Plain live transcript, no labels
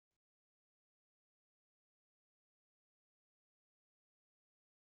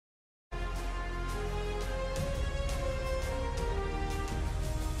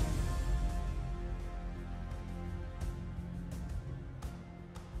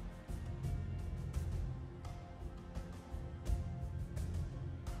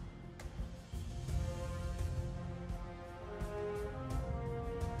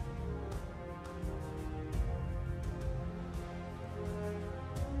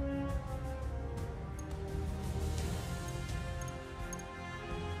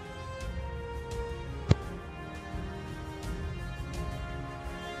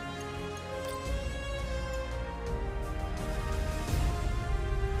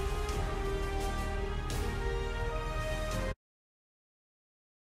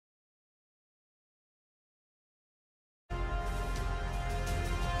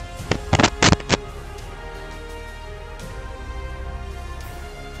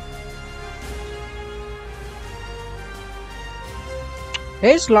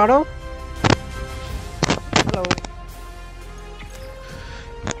Hey, Slaughter. Hello.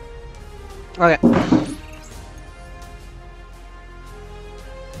 Okay.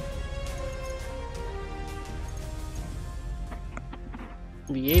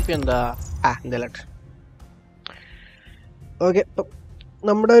 VIP എന്താ എന്തല്ല. Okay,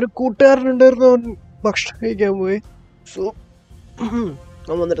 നമ്മുടെ ഒരു കൂട്ടുകാരനുണ്ടായിരുന്നു, അവൻ ഭക്ഷണം കഴിക്കാൻ പോയി. സോ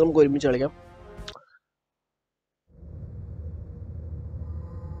വന്നിട്ട് നമുക്ക് ഒരുമിച്ച് കളിക്കാം.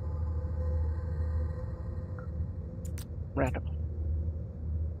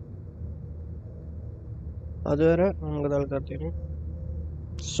 അതുവരെ നമുക്ക് തൽക്കാലത്തേന്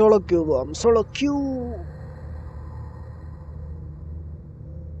സോളോ ക്യൂ പോവാം. Solo Q.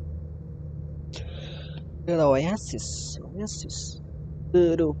 ഒയാസിസ്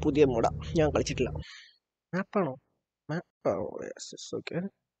ഒരു പുതിയ മോഡ, ഞാൻ കളിച്ചിട്ടില്ല. മാപ്പാണോ? മാപ്പാണോ ഒയാസിസ്? ഓക്കെ.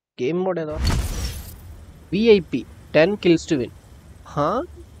 ഗെയിം മോഡ് ഏതാ? VIP 10 kills to win.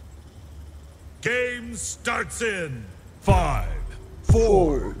 Game starts in 5,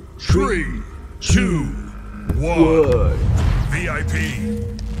 4, 3, 2, 1. VIP.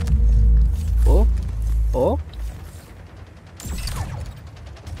 Oh.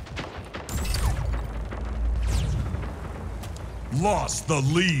 Lost the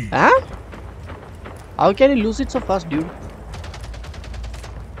lead. How can you lose it so fast, dude?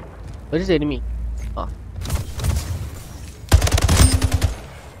 Where is the enemy?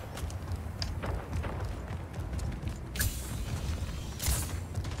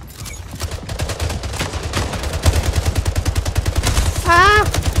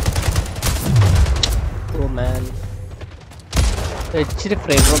 Oh man. It's a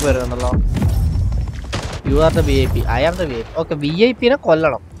frame drop. You are the VIP. I am the VIP. Okay, VIP na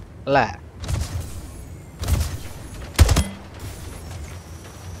kollanam. Alla.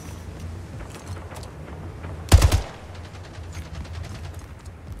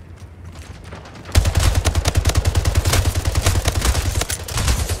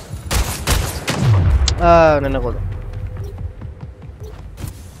 Nanna kodu.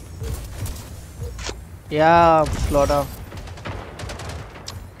 Yeah, Slaughter.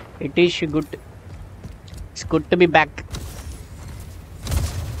 It is good. It's good to be back.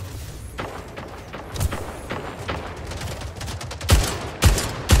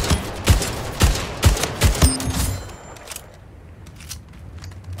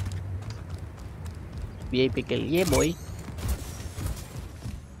 VIP kill, yeah boy.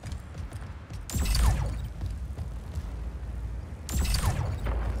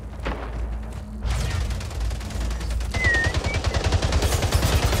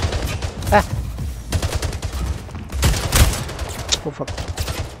 Oh fuck.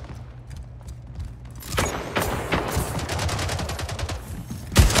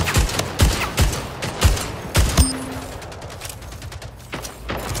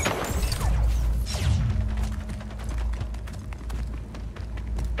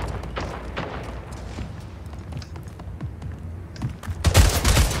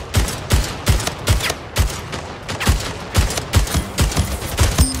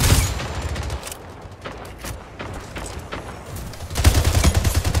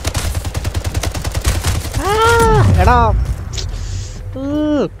 എടാ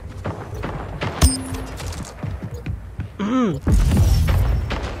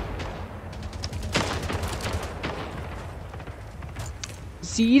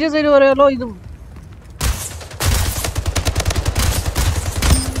serious ആയിട്ട് പറയാലോ, ഇത്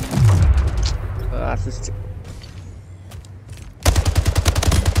assist.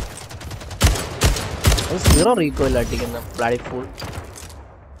 Zero Rico ഇല്ല അടിക്കുന്ന bloody full.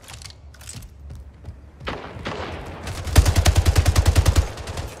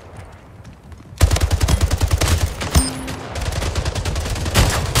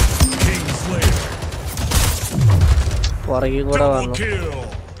 പുറകെ കൂടെ വന്നു.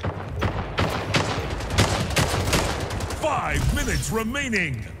 5 minutes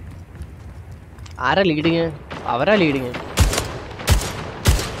remaining. ആരാ ലീഡിങ്? അവരാ ലീഡിങ്.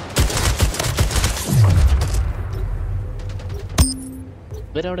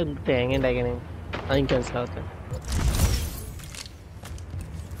 ഇവരവിടെ എന്ത് തേങ്ങ ഉണ്ടാക്കണേ അതെനിക്ക് മനസ്സിലാവത്തെ.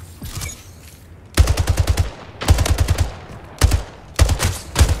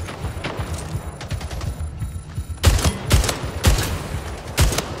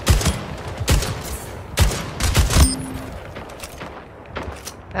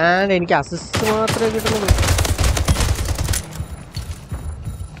 ആൻഡ് എനിക്ക് അസിസ്റ്റ് മാത്രമേ കിട്ടുന്നുള്ളൂ.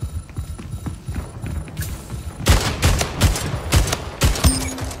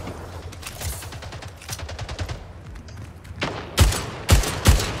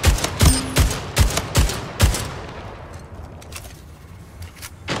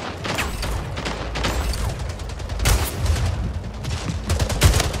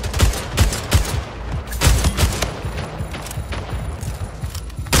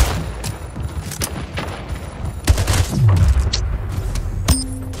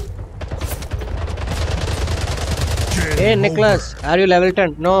 Hey Nicholas, are you level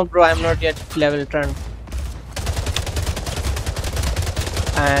 10? No bro, I'm not yet level 10.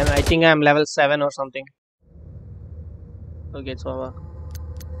 I think I'm level 7 or something. Okay, it's over.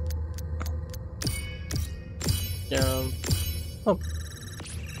 Oh.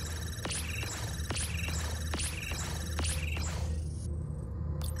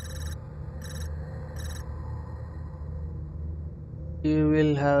 You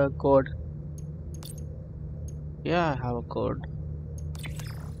will have a code. Yeah, I have a code.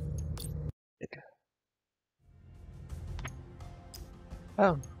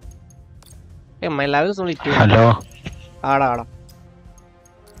 Oh. Hey, my level is only 2. Hello. Ada.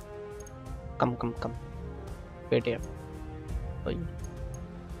 Come. Wait here. Oh.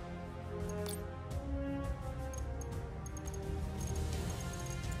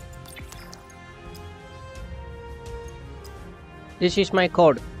 This is my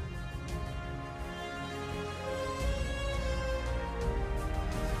code.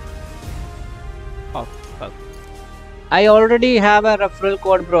 Oh, fuck. I already have a referral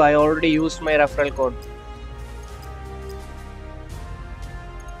code, bro. I already used my referral code.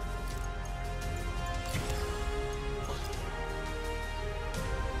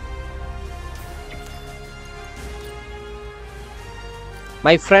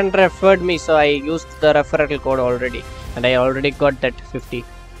 My friend referred me, so I used the referral code already. And I already got that 50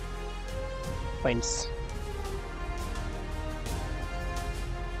 points.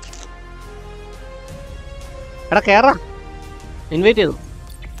 Invite you.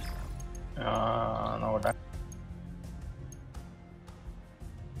 No, that.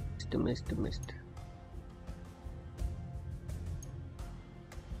 Missed.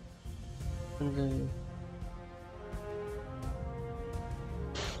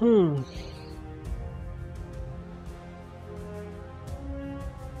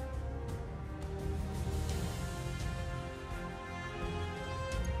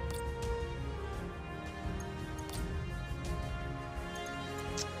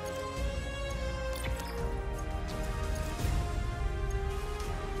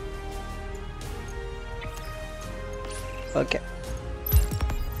 Okay.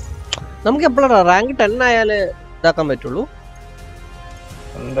 നമുക്ക് എപ്പോഴാണ് rank 10 ആയാലേ ഇതാക്കാൻ പറ്റുള്ളൂ?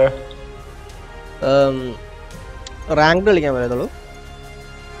 Rank കളിക്കാൻ പറ്റത്തുള്ളൂ?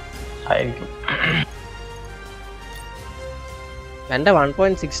 എൻ്റെ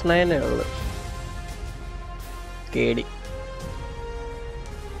 1.69 ഉള്ളു KD.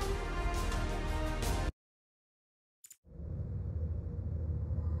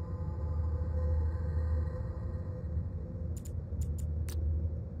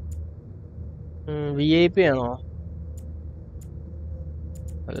 VIP ആണോ?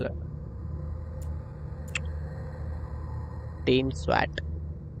 അല്ല, ടീം സ്വാറ്റ്.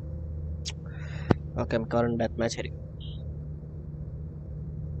 ഓക്കെ, മിക്കവാറും ഡെത്ത് മാച്ച് ആയിരിക്കും.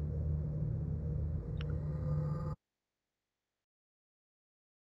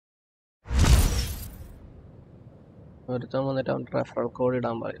 ഒരുത്തം വന്നിട്ട് അവൻ റെഫറൽ കോഡ്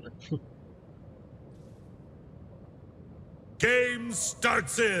ഇടാൻ പറയുന്നു. Game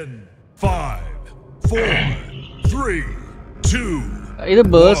starts in 5, 4, 3, 2. ഇത്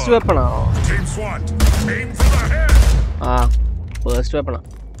burst വെപ്പണാണോ? Team SWAT, aim for the head. ആ, burst വെപ്പണാ.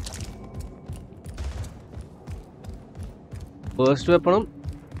 Burst വെപ്പണും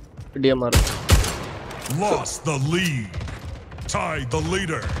DMR. Lost the lead. Tied the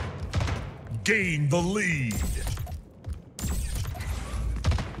leader. Gain the lead.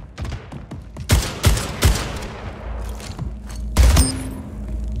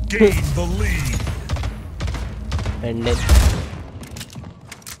 Gain the lead. And it.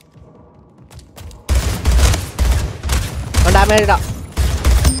 Damage.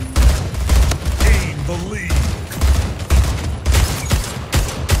 Gain the lead.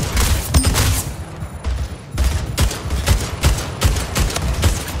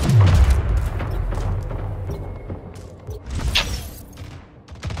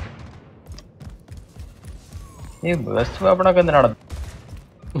 ഈ best വെപ്പണൊക്കെ എന്തിനാണ്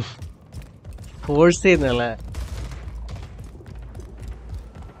force ചെയ്യുന്നല്ലേ?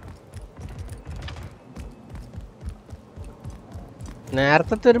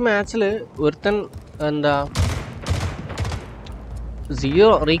 നേരത്തെ ഒരു മാച്ചില് ഒരുത്തൻ എന്താ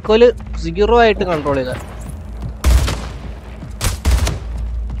റീകോയില് 0 ആയിട്ട് control ചെയ്ത.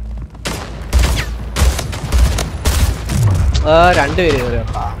 രണ്ടുപേര്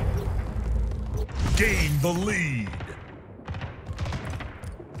Gain the lead.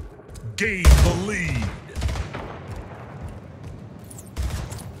 Gain the lead.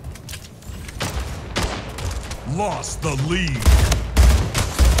 Lost the lead.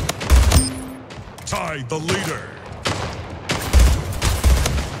 Tied the leader.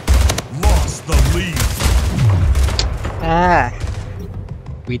 the lead.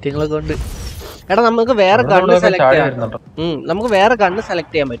 വീറ്റുകളൊക്കെ ഉണ്ട്. എടാ നമുക്ക് വേറെ ഗണ്ണ് സെലക്ട് ചെയ്യാം. നമുക്ക് വേറെ ഗണ്ണ്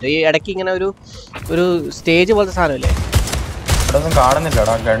സെലക്ട് ചെയ്യാൻ പറ്റും. ഈ ഇടയ്ക്ക് ഇങ്ങനെ ഒരു സ്റ്റേജ് പോലത്തെ സാധനമില്ലേ? ഇവിടെ ഒന്നും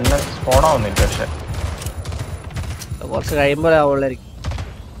കാണുന്നില്ലടാ, ഗണ്ണ് സ്പോൺ ആവുന്നില്ല. പക്ഷെ കുറച്ച് കഴിയുമ്പോൾ ആവുള്ളായിരിക്കും.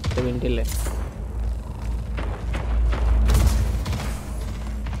 മിനിറ്റില്ലേ?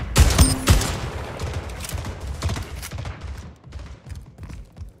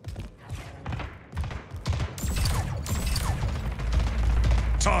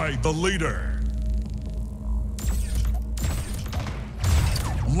 Tied the leader.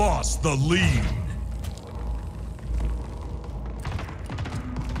 Lost the lead.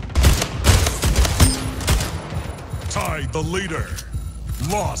 Tied the leader.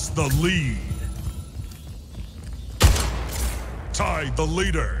 Lost the lead. Tied the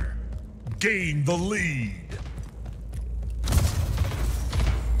leader. Gained the lead.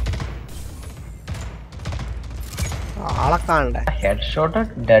 ആളെ കാണണ്ടേ? Head shot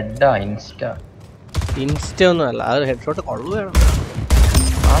ഡെഡാ. ഇൻസ്റ്റ ഒന്നും അല്ല, അത് ഹെഡ് ഷോട്ട് കൊള്ളുകയാണ്.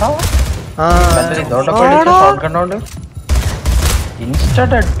 Insta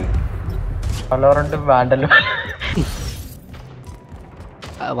dead. പലവരുണ്ട് വാൻഡലോ.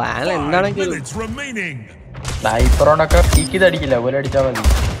 എന്താണെങ്കിലും സ്നൈപ്പറോണൊക്കെ പീക്ക് ചെയ്തടിക്കില്ല, പോലെ അടിച്ചാൽ മതി.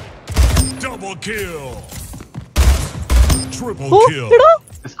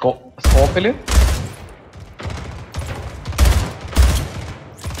 സ്കോപ്പില്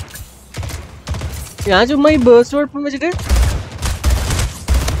ഞാൻ ചുമ്മാ ഈ ബേസ്റ്റ് വെപ്പൺ വെച്ചിട്ട്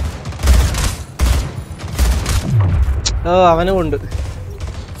അവനെ കൊണ്ട്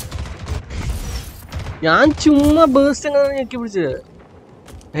ഞാൻ ചുമ്മാ ബേസ്റ്റ് എങ്ങനെ ഞെക്കി പിടിച്ചത്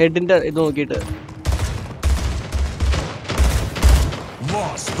ഹെഡിന്റെ ഇത് നോക്കിയിട്ട്.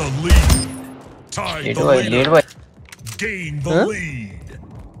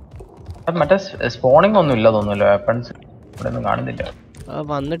 മറ്റേ സ്പോണിംഗ് ഒന്നും ഇല്ല തോന്നുന്നല്ലോ, വെപ്പൺസ് ഇവിടെ ഒന്നും കാണുന്നില്ല.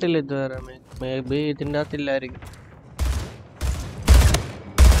 വന്നിട്ടില്ല ഇതുവരെ. മേ ബി ഇതിൻ്റെ അകത്തില്ലായിരിക്കും.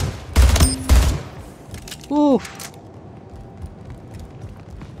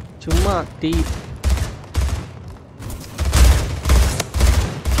 ചുമ്മാ തീ.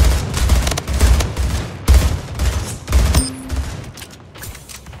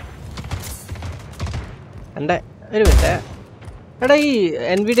 എൻ്റെ ഒരു മിനിറ്റ്. എടാ ഈ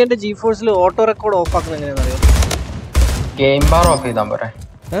എൻവിഡിയന്റെ GeForceൽ ഓട്ടോ റെക്കോർഡ് ഓഫ് ആക്കുന്നത് എങ്ങനെയാണെന്ന് അറിയോ? ഗെയിം ബാർ ഓഫ് ചെയ്താൽ പോരെ?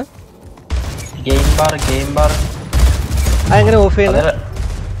 ഗെയിം ബാർ അതെങ്ങനെ ഓഫ് ചെയ്യുന്നത്?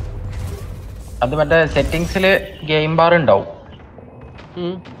 അത് മറ്റേ സെറ്റിംഗ്സില് ഗെയിം ബാർ ഉണ്ടാവും,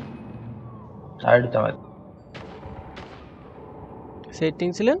 അതെടുത്താൽ മതി.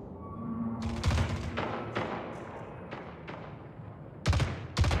 സെറ്റിംഗ്സില്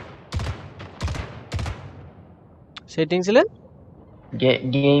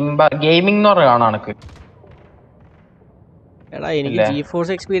ഗെയിമിംഗ് എന്ന് പറഞ്ഞ കാണാൻ എനക്ക്. എടാ എനിക്ക്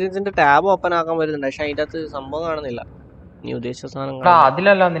GeForce എക്സ്പീരിയൻസിന്റെ ടാബ് ഓപ്പൺ ആക്കാൻ വരുന്നുണ്ട്, പക്ഷെ അതിന്റെ അകത്ത് സംഭവം കാണുന്നില്ല. നീ ഉദ്ദേശിച്ച സാധനം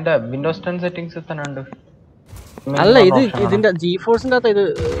അതിലല്ല, നിന്റെ വിൻഡോസ് 10 സെറ്റിംഗ്സ് തന്നെ ഉണ്ട്. അല്ല, ഇതിന്റെ GeForceന്റെ അകത്ത് ഇത്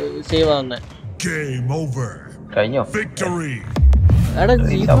സേവ് ആവുന്നേ. കഴിഞ്ഞോ? എടാ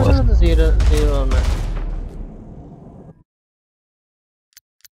GeForceന്റെ സേവ് ആവുന്നേ.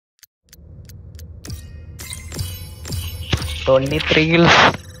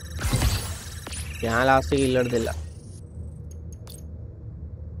 ഞാൻ ലാസ്റ്റ് കില്ലെടുത്തില്ല,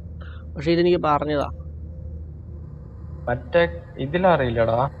 പക്ഷെ ഇതെനിക്ക് പറഞ്ഞതാ. മറ്റേ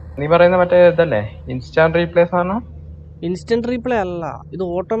ഇതിലറിയില്ലടാ, നീ പറയുന്ന മറ്റേ ഇതല്ലേ ഇൻസ്റ്റാന്റ് റീപ്ലേസ് ആണോ? ഇൻസ്റ്റന്റ് റീപ്ലേ അല്ല, ഇത്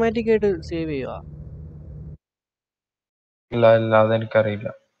ഓട്ടോമാറ്റിക് ആയിട്ട് സേവ് ചെയ്യുക. ഇല്ല അതെനിക്കറിയില്ല.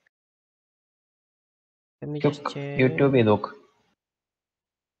 യൂട്യൂബ് ചെയ്ത് നോക്ക്.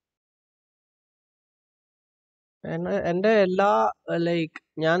 എന്റെ എല്ലാ ലൈക്ക്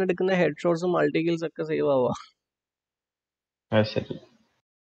ഞാൻ എടുക്കുന്ന ഹെഡ് ഷോട്ട്സും മൾട്ടികിൽസ് ഒക്കെ സേവ് ആവുക. ശരി,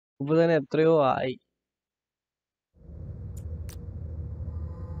 ഇപ്പൊ തന്നെ എത്രയോ ആയി.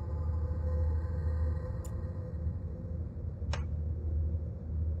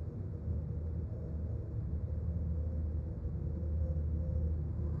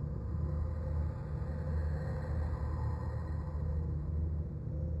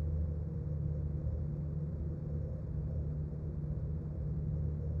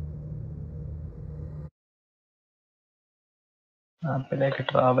 ആപ്പിലേക്ക്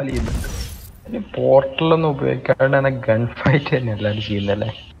ട്രാവൽ ചെയ്യുന്നുണ്ട്. പോർട്ടലൊന്നും ഉപയോഗിക്കാണ്ട് ഗൺ ഫൈറ്റ് തന്നെ എല്ലാവരും ചെയ്യുന്നല്ലേ.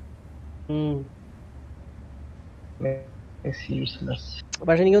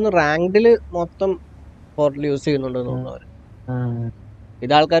 പക്ഷെ എനിക്കൊന്ന് റാങ്ക്ഡില് മൊത്തം പോർട്ടൽ യൂസ് ചെയ്യുന്നുണ്ടെന്ന് തോന്നുന്നു അവര്.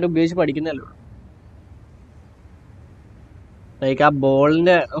 ഇത് ആൾക്കാർ ഉപയോഗിച്ച് പഠിക്കുന്നല്ലോ. ലൈക്ക് ആ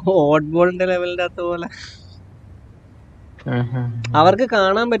ബോളിന്റെ ഹോട്ട് ബോളിന്റെ ലെവലിന്റെ അകത്ത് പോലെ അവർക്ക്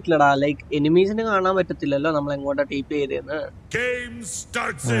കാണാൻ പറ്റില്ലടാ, ലൈക്ക് എനിമീസിന് കാണാൻ പറ്റത്തില്ലല്ലോ നമ്മൾ എങ്ങോട്ടാ ടീപ്പ് ചെയ്തേന്ന്.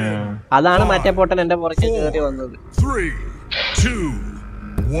 അതാണ് മറ്റേ പൊട്ടൻ എന്റെ പുറകെ കയറി വന്നത്. 3, 2,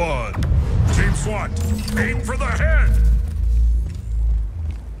 1. Team SWAT, aim for the head.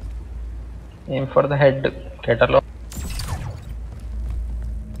 Aim for the head. കേട്ടല്ലോ.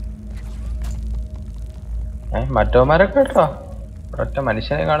 മറ്റവന്മാരൊക്കെ കേട്ടോ, ഒറ്റ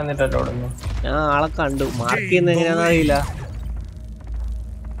മനുഷ്യനെ കാണുന്നില്ലല്ലോ അവിടെ. ഞാൻ ആളെ കണ്ടു, മാർക്ക് ചെയ്യുന്ന എങ്ങനെയാണെന്ന് അറിയില്ല.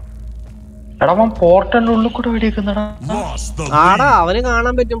 എടാ അവൻ പോർട്ടലിന്റെ ഉള്ളിൽ കൂടെ വെടിവെക്കുന്നടാ. ആടാ അവന്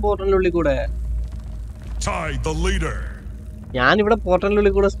കാണാൻ പറ്റും പോർട്ടലിന്റെ ഉള്ളിൽ കൂടെ. ഞാനിവിടെ പോർട്ടലിന്റെ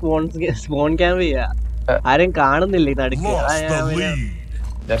ഉള്ളിൽ കൂടെ സ്പോൺ ക്യാമ്പ് ചെയ്യാ, ആരും കാണുന്നില്ല ഇത് അടുക്ക്.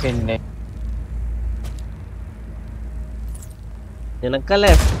 പിന്നെ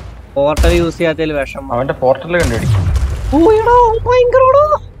നിനക്കല്ലേ പോർട്ടൽ യൂസ് ചെയ്യാത്തതിൽ വിഷം. അവന്റെ പോർട്ടൽ കണ്ടുപിടിക്കും.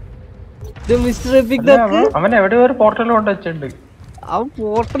 അവൻ എവിടെ ഒരു പോർട്ടൽ കൊണ്ട് വെച്ചിട്ടുണ്ട്. അവൻ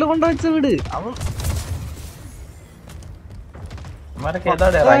പോർട്ടൽ കൊണ്ട് വെച്ച വീട്. അവൻ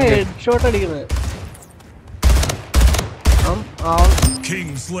ഹെഡ്ഷോട്ട് അടിക്കുന്നത്.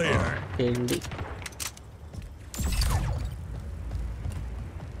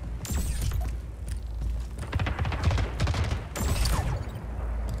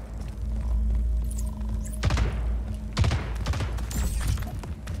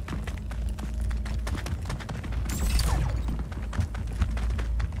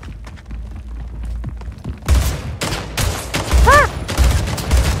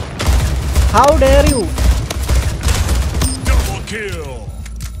 How dare you? Double kill.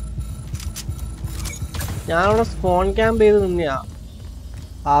 ഞാനവിടെ സ്പോൺ ക്യാമ്പ് ചെയ്ത് നിന്നെയാ,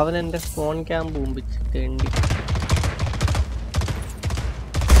 അവൻ എന്റെ സ്പോൺ ക്യാമ്പ് മുമ്പിച്ചിട്ടുണ്ട്.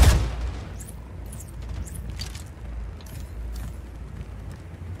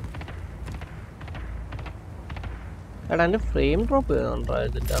 എടാ എന്റെ ഫ്രെയിം ഡ്രോപ്പ് ചെയ്തോ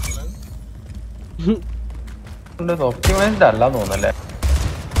ഇതിന്റെ ഒപ്റ്റിമൈസ്ഡ് അല്ല തോന്നല്ലേ.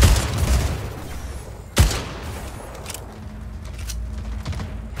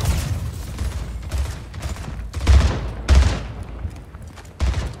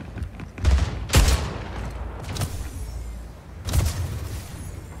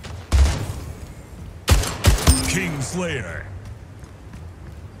 Slayer.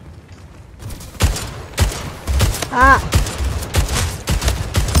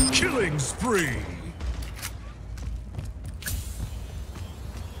 Killing spree.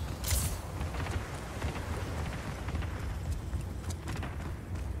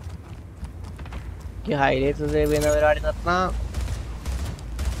 highlights save ചെയ്യുന്ന പരിപാടി നടത്താം.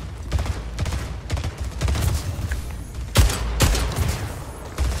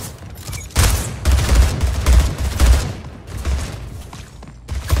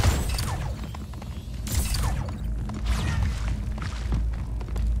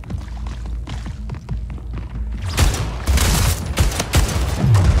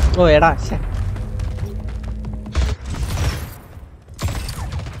 ഓ എടാ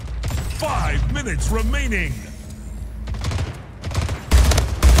 5 minutes remaining.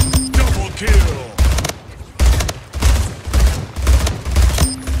 Double kill.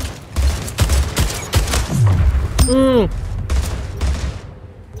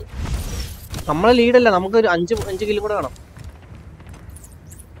 നമ്മളെ ലീഡല്ല, നമുക്ക് ഒരു 5 കില്ലും കൂടെ വേണം.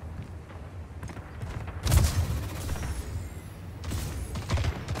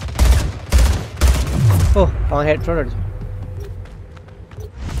 ഓ അവൻ ഹെഡ് ഷോട്ട് അടിച്ചു.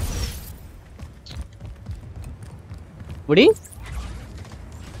 ഇവിടെ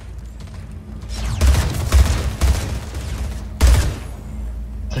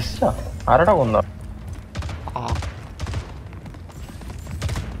ആരടാ കൊന്ന?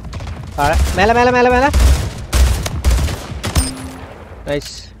 മേലെ മേലെ മേലെ മേലെ.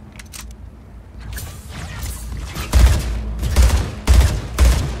 നൈസ്.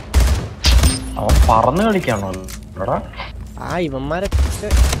 അവൻ പറന്ന് കളിക്കാണോ? ഇവന്മാരൊക്കെ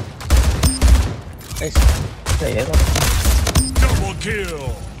ഏതോ Double kill.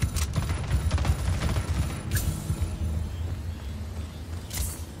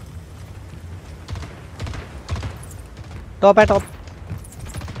 top.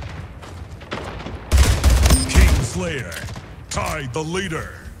 Slayer tied the leader.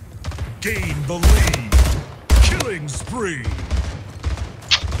 Gain the lead. Killing spree.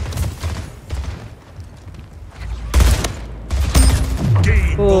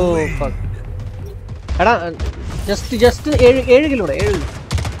 Gain the lead. Fuck. എടാ just 7 കിലോടെ 7.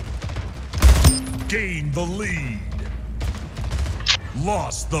 Gain the lead.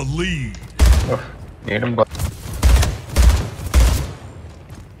 Lost the lead.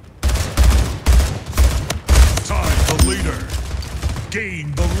 Tied the leader. Gain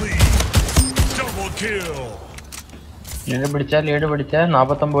the lead. Double kill. Lead പിടിച്ചാൽ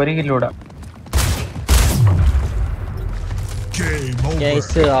 49 കില്ലൂടാ. Game Nice.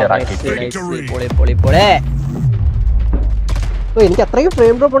 Victory. പൊളി. എനിക്ക് അത്രയും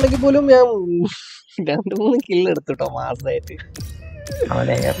frame drop ഉണ്ടെങ്കിൽ പോലും ഞാൻ 2-3 kill എടുത്തുട്ടോ മാസമായിട്ട്.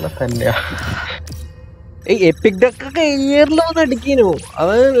 അവനെ എയർലെസ് തന്നെയാ. എപ്പിക് ഡെക്കൊക്കെ എയറിൽ വന്ന് അടിക്കുന്നു.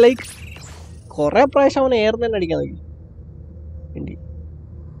 അവൻ ലൈക്ക് കൊറേ പ്രാവശ്യം അവൻ എയർ തന്നെ അടിക്കാൻ നോക്കി.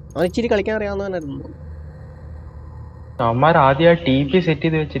 അവൻ ഇച്ചിരി കളിക്കാൻ അറിയാവുന്നവനായിരുന്നു. അവന്മാർ ആദ്യം TP സെറ്റ്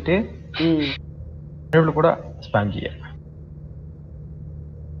ചെയ്ത് വെച്ചിട്ട് കൂടെ സ്പാം ചെയ്യാം.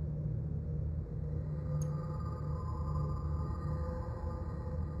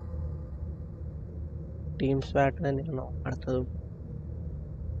 ടീം സ്വാറ്റ് തന്നെയാണോ അടുത്തത്?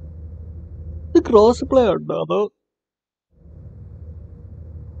 ക്രോസ് പ്ലേ ഉണ്ടോ അതോ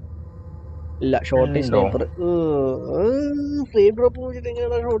ഇല്ല? Shorty sniper frame drop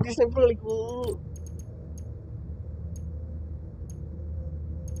shorty sniper കളിക്കൂ.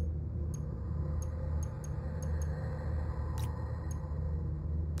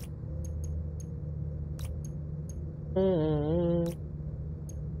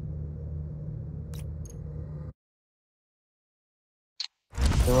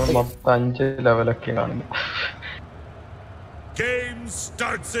 മൊത്തം 5 ലെവലൊക്കെ കാണുന്നു. Game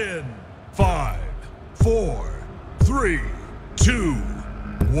starts in 5, 4, 3, 2,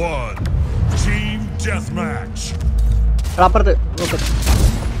 1. Team deathmatch. അപ്പുറത്ത്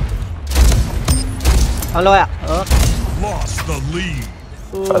ഹലോയാ Lost the lead.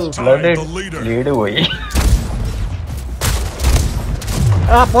 ലീഡ് പോയി.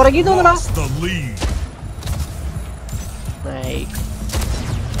 പുറകെ തോന്നടാ. Lost the lead.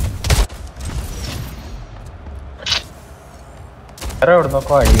 വേറെ എവിടെ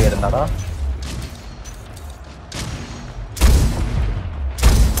നോക്കോ അടി വരുന്നടാ.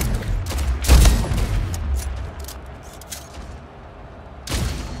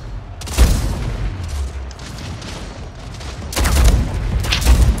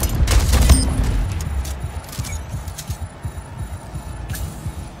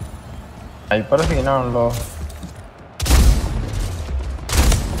 ഹൈപ്പർ സീനാണല്ലോ.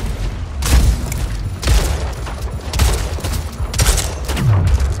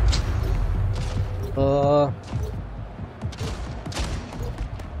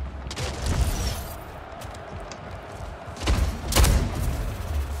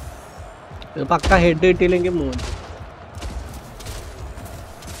 പക്ക ഹെഡ് കിട്ടിയില്ലെങ്കിൽ 3.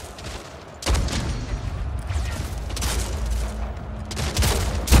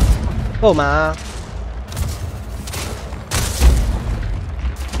 ഓ മാ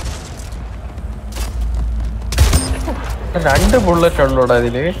 2 ബുള്ളറ്റ് ഉള്ളൂടാ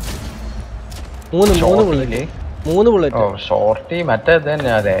ഇതില്. 3 ബുള്ളറ്റ്. ഓ ഷോർട്ടി മറ്റേത്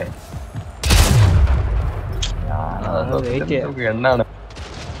തന്നെ. അതെ എണ്ണാണ്.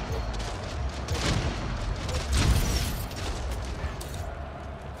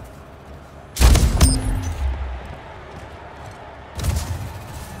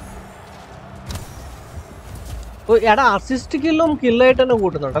 എടാ അസിസ്റ്റ് കില്ലും കില്ലായിട്ട് തന്നെ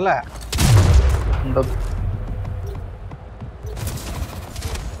കൂട്ടുന്നുണ്ടല്ലേ?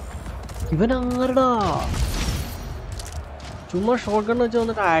 ഇവൻ ആരടാ ചുമ്മാ ഷോട്ട് ഗൺ വെച്ച്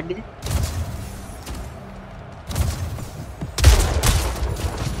വന്നിട്ട് അടി.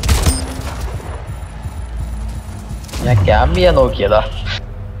 ഞാൻ ക്യാമ്പ് ചെയ്യാൻ നോക്കിയതാ.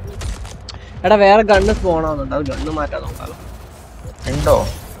 എടാ വേറെ ഗണ്ണ് സ്പോൺ ആവുന്നുണ്ട്. അത് ഗണ്ണ് മാറ്റാൻ നോക്കാലോ. ഉണ്ടോ?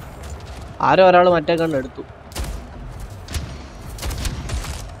 ആരോ ഒരാൾ മറ്റേ ഗണ്ണ് എടുത്തു.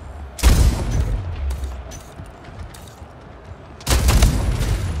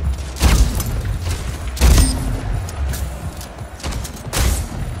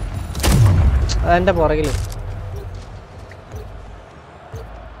 അതെന്റെ പുറകില്.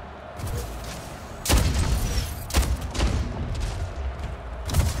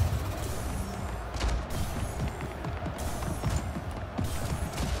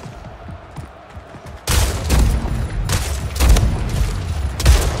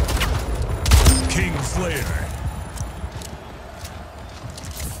 Slayer.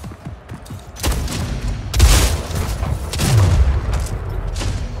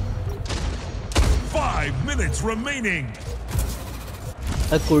 Minutes remaining.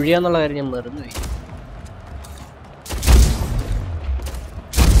 അത് കുഴിയാന്നുള്ള കാര്യം ഞാൻ മറന്നുപോയി.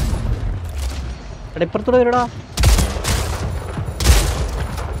 എടാ ഇപ്പുറത്തൂടെ വരടാ.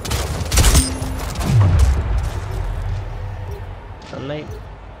 നന്നായി.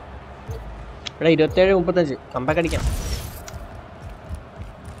 എടാ 27-35 കമ്പാക്ക് അടിക്കാം.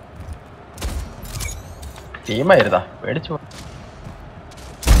 ടീമായിരുന്നാ പേടിച്ചു.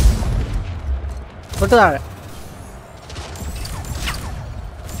 തൊട്ട് താഴെ.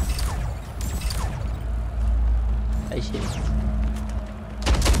 അത് ശരി.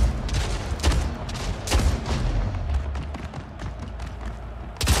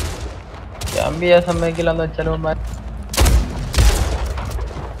 ജമ്പ് ചെയ്യാൻ സമ്മതിക്കില്ലെന്ന് വെച്ചാലും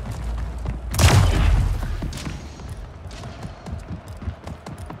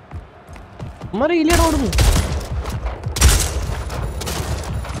ഇല്ലടാ ഓടുന്നു.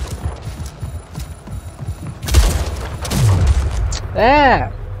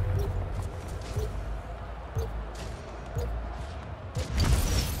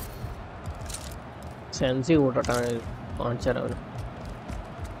 സെൻസി കൂട്ടട്ടെ കാണിച്ചാലോ.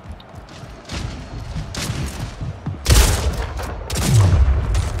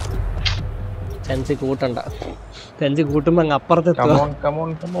 സെൻസി കൂട്ടണ്ട. സെൻസി കൂട്ടുമ്പോ അങ്ങ് അപ്പുറത്ത്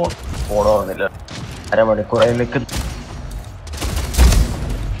ഓടുന്നില്ല. അരമണിക്കൂറായി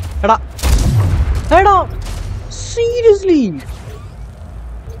എടാ എടാ സീരിയസ്ലി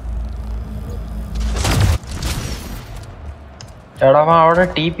എടാ അവിടെ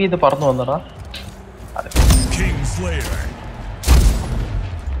TP ചെയ്ത് പറന്നു വന്നടാ.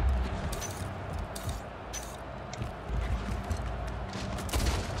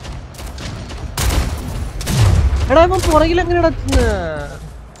 എടാ ഇവൻ പുറകിലെങ്ങനെ എത്തുന്ന?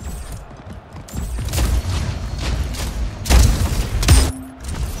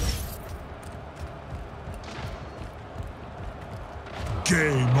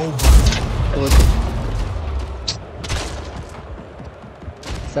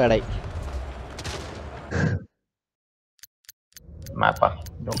 സടായി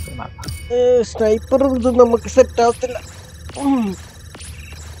സ്നൈപ്പർ ഇത് നമുക്ക് സെറ്റ് ആവത്തില്ല.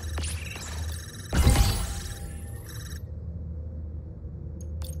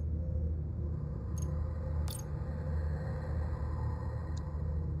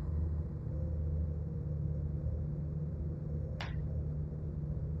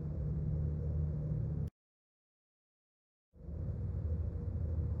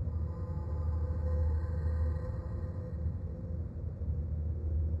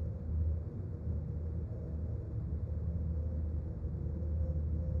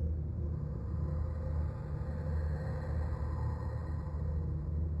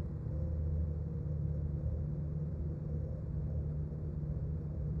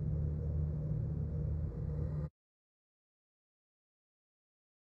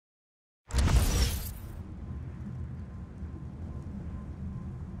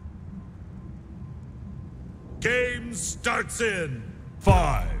 Game starts in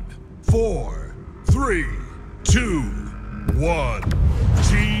 5, 4, 3, 2, 1.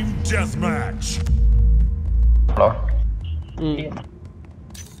 Team deathmatch.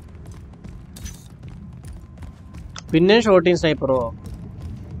 പിന്നെ ഷോട്ടിംഗ് സ്നൈപ്പറോ?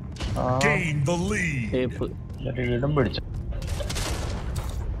 Gain the lead. ഇടം പിടിച്ചു.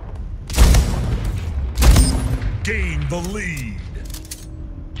 Gain the lead.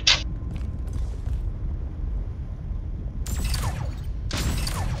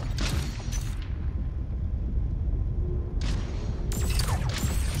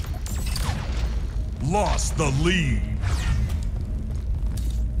 Lost the lead.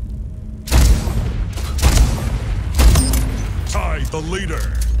 Tied the leader.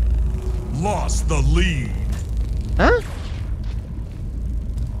 Lost the lead.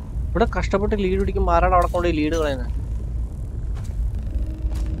 ഇവിടെ കഷ്ടപ്പെട്ട് ലീഡ് പിടിക്കുമ്പോൾ ആരാണ് അവിടെ കൊണ്ട് ലീഡ് കളയുന്നത്?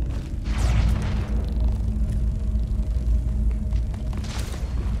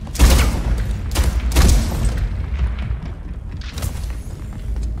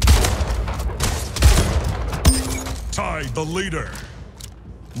 Tied the leader.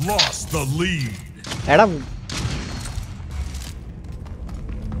 Lost the lead. എടാ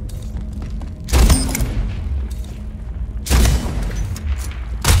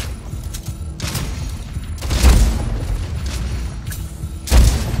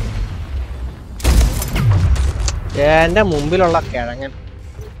എന്റെ മുമ്പിലുള്ള കിഴങ്ങൻ.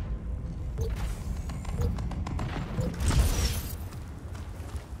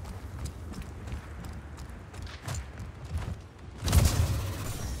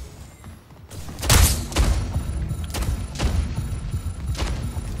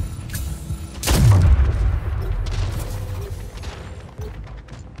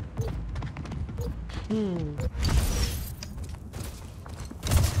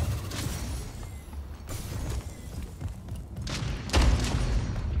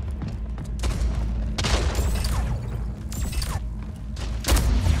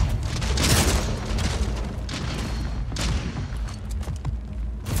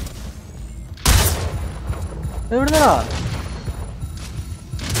 എവിടുന്നാ?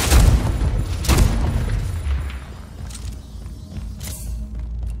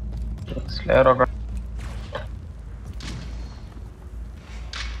 സ്ലെയർ ഒക്കെ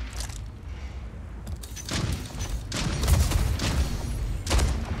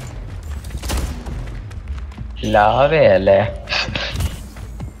ലാവയല്ലേ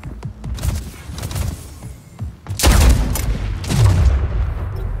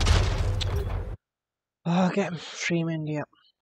ഓക്കെ ഫ്രീ മെയിൻ ചെയ്യാം.